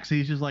snacks. And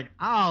he's just like,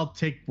 I'll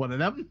take one of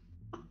them.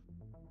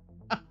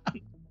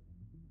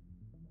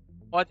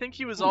 Well, I think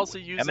he was also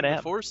using the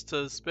M&M. Force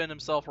to spin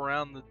himself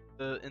around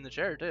in the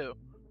chair too.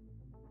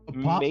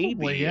 Possibly,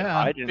 maybe yeah.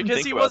 I didn't Because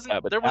think he about wasn't-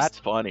 that, but there was- that's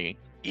funny.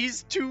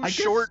 He's too I guess-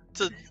 short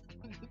to,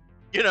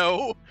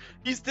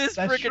 he's this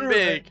That's freaking true.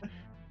 big.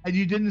 And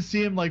you didn't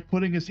see him like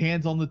putting his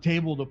hands on the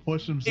table to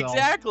push himself.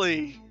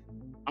 Exactly.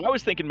 I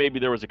was thinking maybe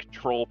there was a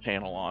control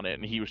panel on it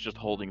and he was just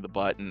holding the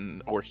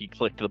button, or he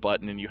clicked the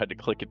button and you had to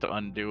click it to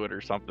undo it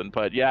or something.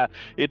 But yeah,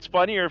 it's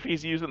funnier if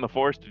he's using the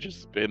Force to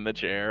just spin the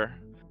chair.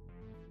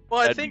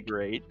 Well, That'd I think be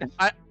great.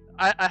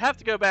 I have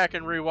to go back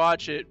and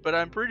rewatch it, but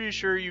I'm pretty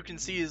sure you can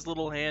see his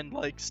little hand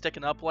like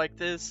sticking up like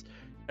this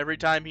every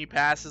time he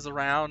passes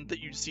around.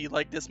 That you see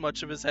like this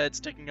much of his head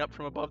sticking up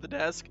from above the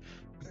desk.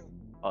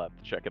 I'll have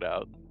to check it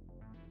out.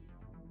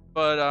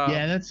 But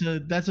Yeah, that's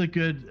a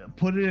good.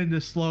 Put it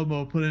into slow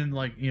mo. Put it in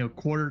like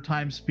quarter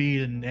time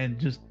speed and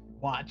just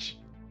watch.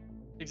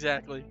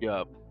 exactly.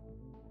 Yep.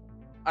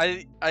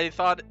 I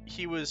thought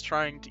he was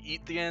trying to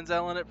eat the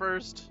Anzellan at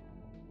first,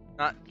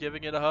 not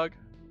giving it a hug.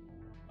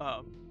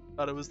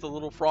 Thought it was the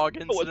little frog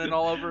incident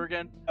all over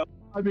again.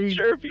 I mean,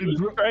 Sure, if he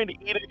was trying to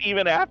eat it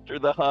even after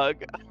the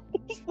hug.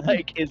 It's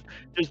like,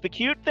 does the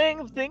cute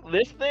thing think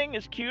this thing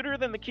is cuter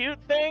than the cute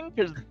thing?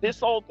 Because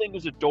this old thing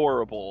is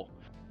adorable.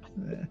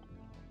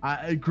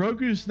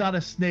 Grogu's not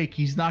a snake.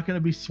 He's not going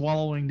to be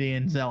swallowing the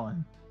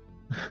Anzellan.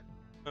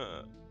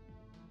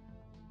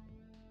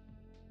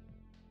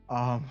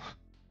 But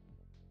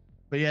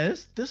yeah,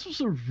 this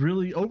was a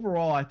really,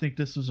 overall, I think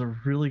this was a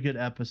really good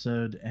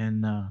episode,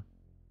 and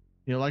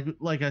you know,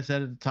 like I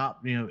said at the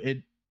top, you know,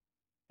 it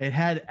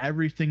had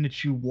everything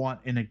that you want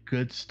in a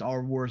good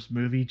Star Wars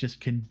movie, just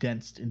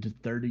condensed into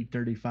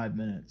 30-35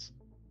 minutes.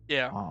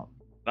 Yeah.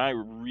 I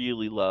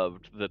really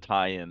loved the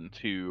tie-in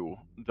to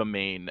the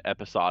main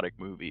episodic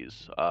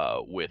movies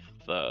with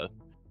the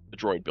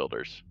droid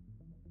builders.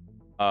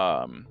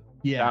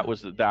 Yeah,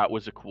 that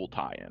was a cool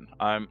tie-in.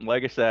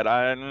 Like I said,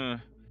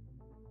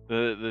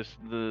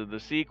 the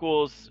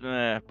sequels,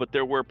 but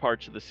there were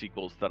parts of the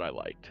sequels that I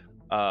liked.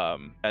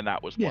 And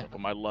that was one of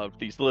them. I loved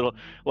these little,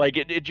 like,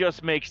 it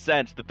just makes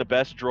sense that the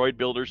best droid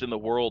builders in the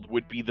world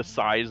would be the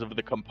size of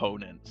the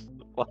components.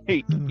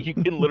 Like, you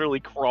can literally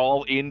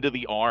crawl into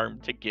the arm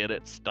to get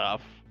at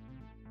stuff.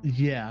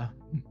 Yeah.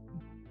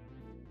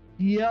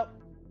 Yep.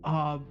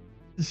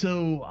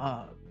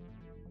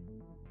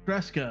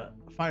 Greska,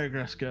 Fire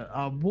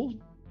Greska,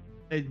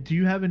 do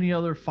you have any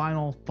other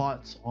final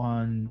thoughts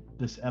on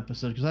this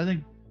episode? Because I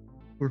think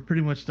we're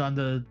pretty much done.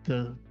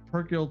 The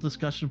Perkil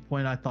discussion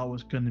point I thought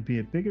was going to be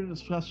a bigger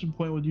discussion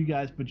point with you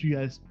guys, but you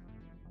guys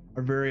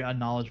are very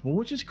unknowledgeable,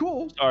 which is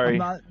cool. Sorry,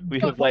 we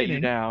have let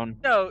you down.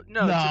 No.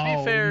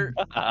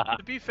 To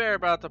be fair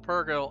about the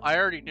Perkil, I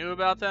already knew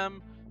about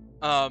them.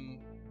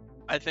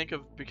 I think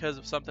because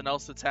of something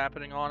else that's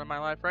happening on in my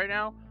life right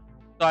now.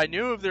 So I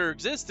knew of their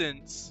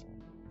existence,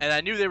 and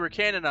I knew they were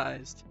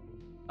canonized.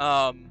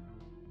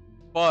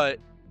 But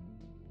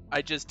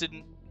I just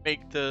didn't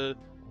make the,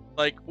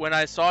 like, when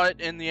I saw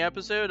it in the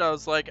episode, I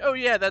was like, oh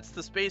yeah, that's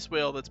the space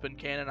whale that's been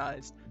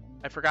canonized.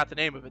 I forgot the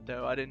name of it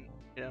though. I didn't,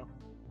 know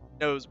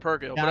it was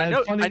Perkil, but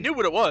I knew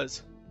what it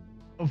was.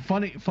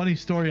 Funny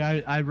story.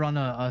 I run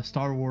a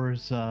Star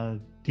Wars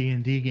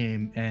D&D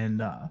game,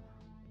 and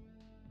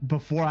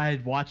before I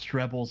had watched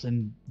Rebels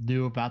and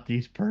knew about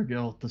these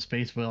Perkil, the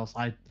space whales,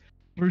 I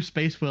threw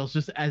space whales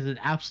just as an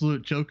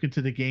absolute joke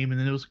into the game, and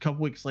then it was a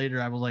couple weeks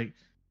later I was like,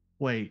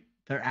 wait,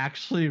 they're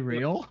actually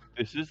real?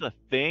 This is a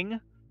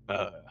thing?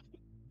 I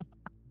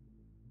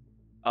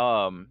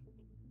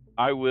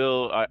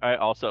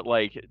also,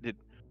 like, this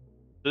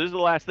is the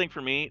last thing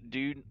for me,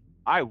 dude.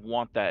 I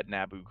want that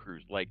Naboo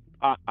cruise. Like,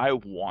 I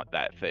want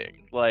that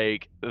thing.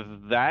 Like,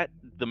 the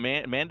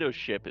Mando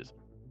ship is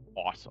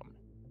awesome.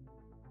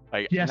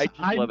 Like, yes,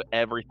 I love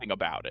everything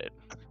about it.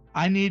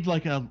 I need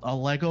like a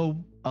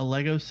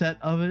Lego set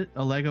of it,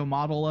 a Lego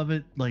model of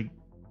it, like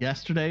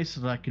yesterday,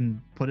 so that I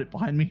can put it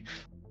behind me.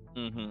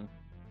 Mm-hmm.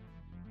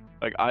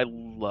 Like, I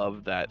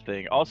love that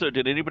thing. Also,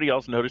 did anybody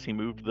else notice he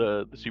moved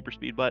the super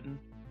speed button?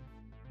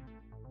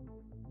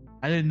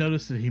 I didn't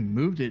notice that he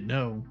moved it.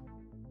 No.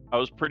 I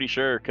was pretty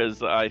sure,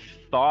 because I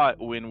thought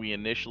when we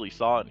initially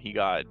saw it, he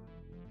got,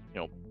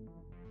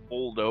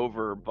 pulled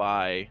over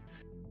by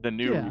the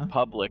New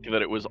Republic,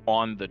 that it was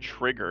on the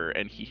trigger,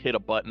 and he hit a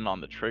button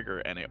on the trigger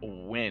and it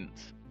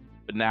went.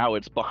 But now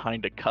it's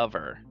behind a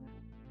cover.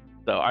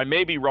 So I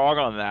may be wrong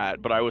on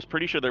that, but I was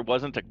pretty sure there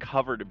wasn't a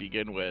cover to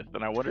begin with,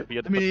 and I wonder if he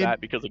had to put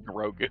that because of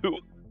Grogu.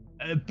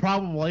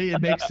 Probably,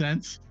 it makes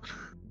sense.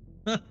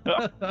 I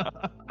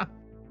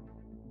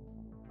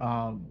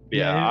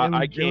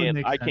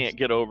can't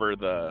get over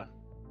the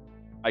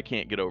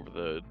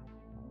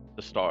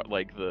star,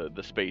 like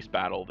the space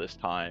battle this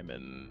time,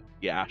 and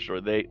sure,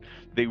 they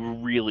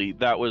really,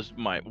 that was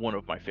one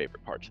of my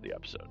favorite parts of the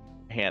episode,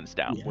 hands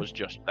down. Was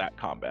just that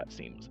combat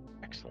scene was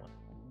excellent.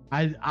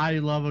 I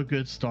love a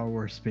good Star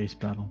Wars space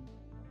battle.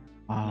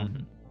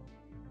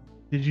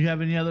 Did you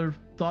have any other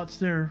thoughts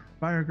there,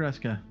 Fire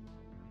Greska?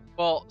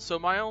 Well, so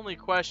my only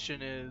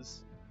question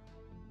is,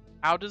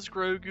 how does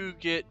Grogu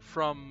get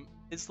from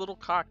his little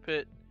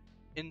cockpit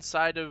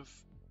inside of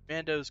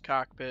Mando's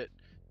cockpit?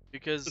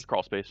 Because it's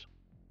crawl space.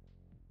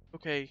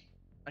 Okay,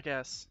 I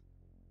guess.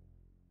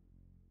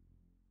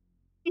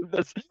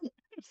 It's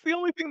the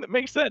only thing that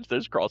makes sense.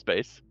 There's crawl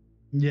space.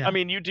 Yeah. I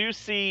mean, you do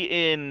see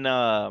in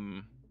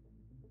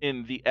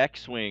the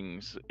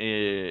X-wings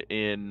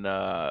in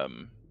I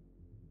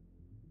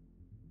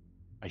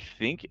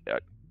think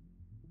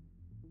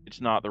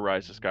it's not the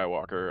Rise of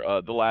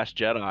Skywalker, the Last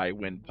Jedi,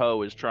 when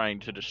Poe is trying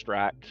to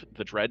distract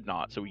the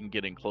Dreadnought so we can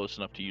get in close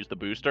enough to use the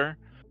booster.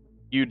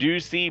 You do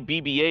see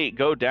BB-8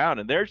 go down,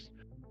 and there's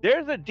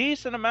a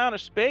decent amount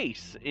of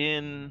space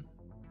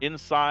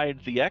inside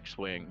the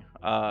X-wing.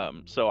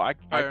 So I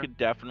could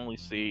definitely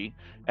see,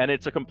 and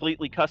it's a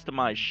completely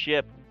customized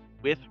ship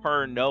with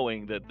her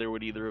knowing that there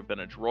would either have been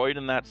a droid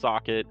in that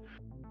socket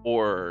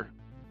or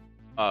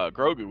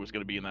Grogu was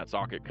going to be in that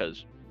socket,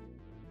 because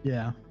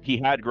Yeah. he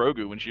had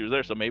Grogu when she was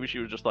there, so maybe she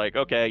was just like,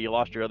 okay, you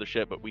lost your other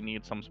ship, but we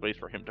need some space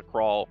for him to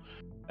crawl,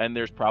 and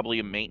there's probably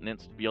a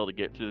maintenance to be able to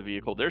get to the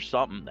vehicle. There's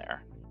something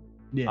there.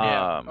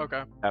 Yeah.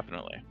 Okay.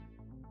 Definitely.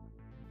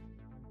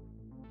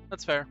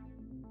 That's fair.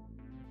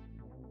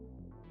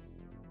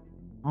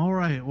 All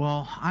right.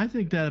 Well, I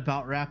think that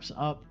about wraps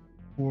up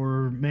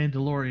for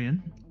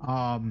Mandalorian.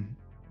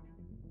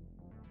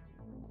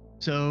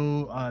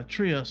 So,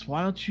 Trios,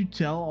 why don't you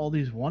tell all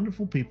these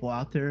wonderful people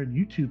out there in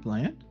YouTube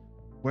land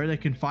where they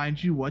can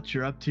find you, what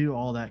you're up to,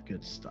 all that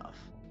good stuff.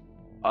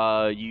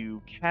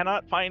 You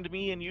cannot find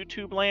me in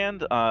YouTube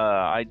land.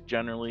 I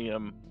generally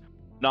am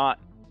not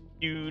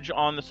huge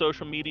on the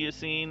social media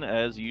scene.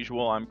 As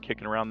usual, I'm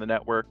kicking around the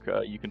network.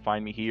 You can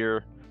find me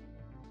here.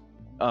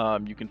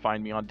 You can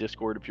find me on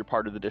Discord if you're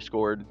part of the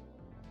Discord.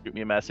 Shoot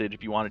me a message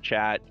if you want to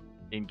chat,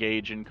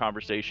 engage in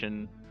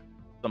conversation.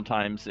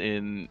 Sometimes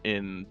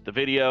in the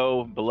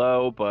video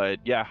below, but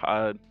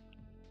yeah,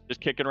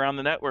 just kicking around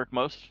the network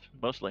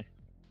mostly.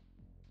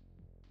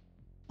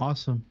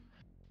 Awesome.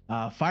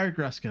 Fire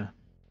Greska.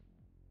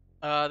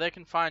 They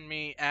can find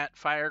me at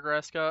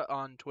FireGreska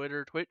on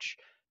Twitter, Twitch,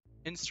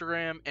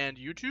 Instagram, and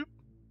YouTube.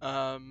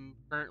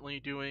 Currently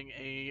doing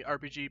a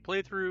RPG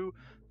playthrough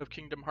of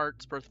Kingdom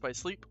Hearts Birth by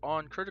Sleep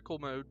on critical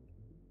mode,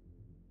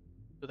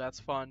 so that's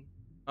fun.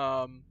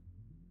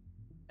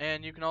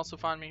 And you can also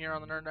find me here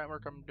on the Nerd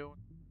Network. I'm doing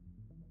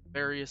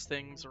various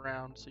things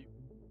around, so you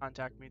can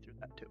contact me through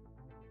that too.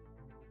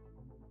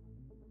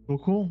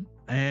 Cool.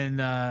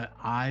 And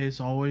I,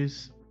 as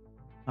always,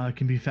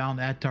 can be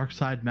found at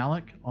Darkside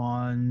Malik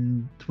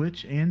on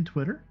Twitch and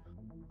Twitter,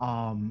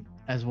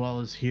 as well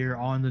as here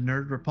on the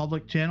Nerd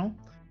Republic channel,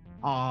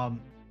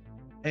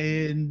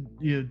 and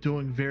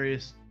doing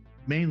various,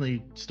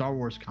 mainly Star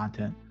Wars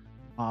content.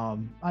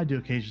 I do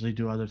occasionally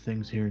do other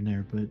things here and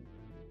there, but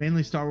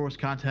mainly Star Wars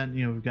content.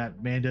 We've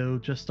got Mando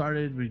just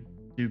started. We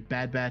do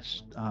Bad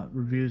Batch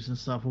reviews and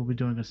stuff. We'll be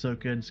doing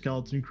Ahsoka and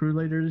Skeleton Crew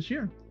later this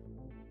year.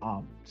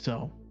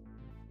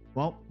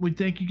 Well, we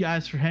thank you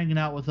guys for hanging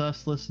out with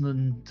us,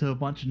 listening to a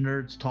bunch of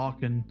nerds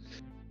talk and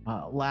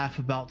laugh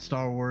about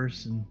Star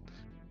Wars. And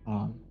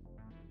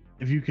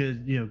if you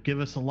could, give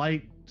us a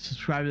like,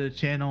 subscribe to the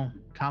channel,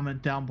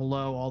 comment down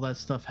below. All that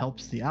stuff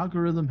helps the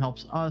algorithm,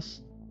 helps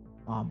us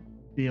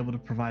be able to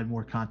provide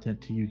more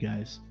content to you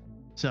guys.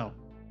 So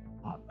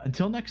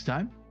until next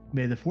time,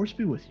 may the Force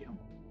be with you.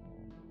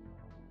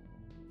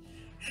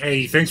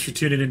 Hey, thanks for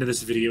tuning into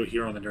this video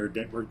here on the Nerd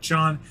Network.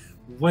 John,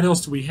 what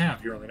else do we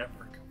have here on the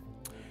network?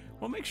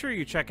 Well, make sure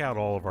you check out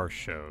all of our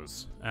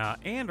shows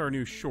and our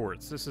new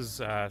shorts. This is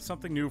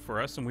something new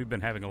for us, and we've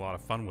been having a lot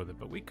of fun with it.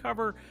 But we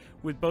cover,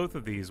 with both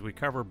of these, we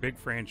cover big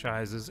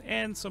franchises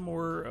and some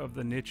more of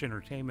the niche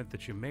entertainment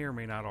that you may or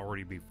may not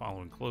already be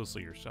following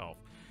closely yourself.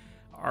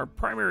 Our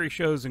primary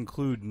shows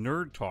include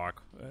Nerd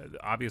Talk.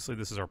 Obviously,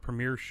 this is our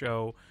premiere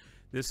show.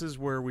 This is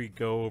where we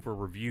go over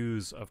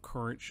reviews of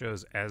current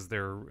shows as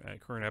they're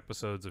current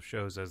episodes of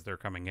shows as they're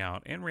coming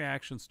out, and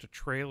reactions to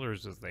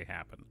trailers as they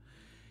happen.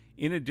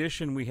 In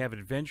addition, we have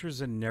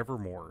Adventures in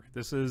Nevermore.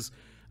 This is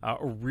a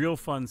real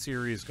fun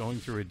series going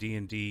through a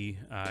D&D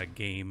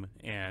game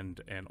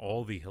and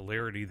all the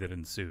hilarity that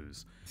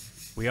ensues.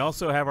 We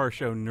also have our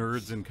show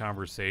Nerds in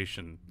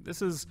Conversation.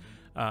 This is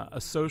a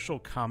social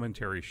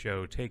commentary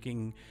show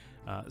taking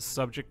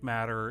subject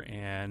matter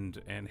and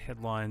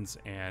headlines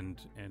and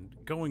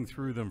going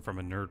through them from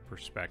a nerd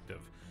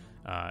perspective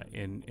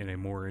in a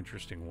more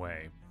interesting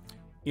way.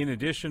 In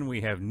addition,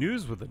 we have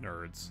News with the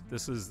Nerds.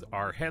 This is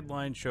our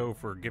headline show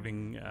for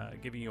giving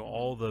you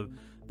all the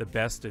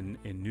best in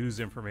news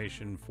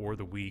information for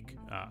the week,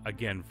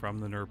 again, from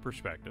the nerd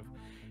perspective.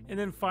 And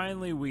then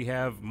finally, we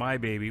have my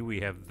baby. We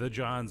have The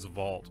John's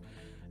Vault.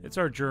 It's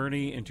our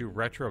journey into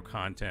retro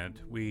content.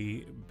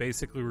 We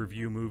basically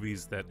review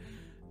movies that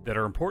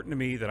are important to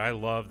me, that I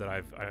love, that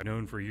I've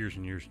known for years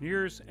and years and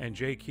years, and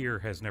Jake here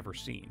has never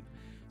seen.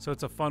 So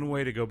it's a fun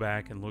way to go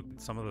back and look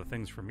at some of the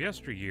things from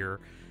yesteryear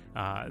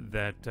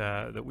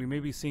that we may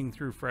be seeing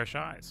through fresh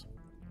eyes.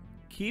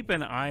 Keep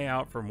an eye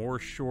out for more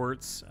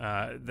shorts.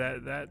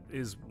 That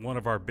is one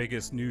of our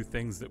biggest new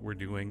things that we're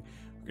doing.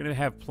 We're going to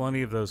have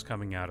plenty of those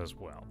coming out as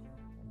well.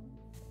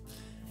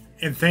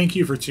 And thank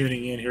you for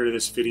tuning in here to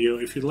this video.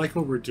 If you like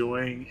what we're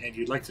doing and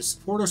you'd like to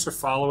support us or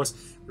follow us,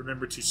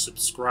 remember to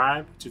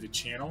subscribe to the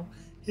channel.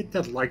 Hit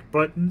that like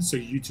button so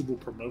YouTube will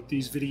promote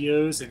these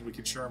videos and we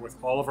can share them with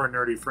all of our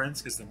nerdy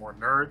friends, because the more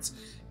nerds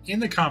in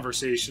the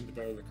conversation, the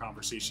better the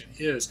conversation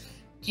is.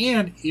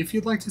 And if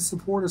you'd like to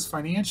support us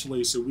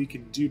financially so we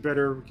can do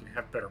better, we can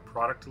have better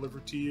product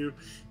delivered to you,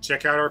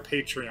 check out our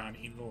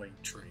Patreon in the link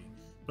tree.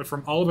 But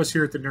from all of us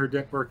here at the Nerd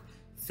Network,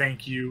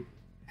 thank you.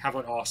 Have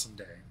an awesome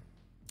day.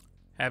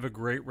 Have a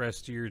great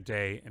rest of your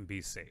day and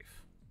be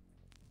safe.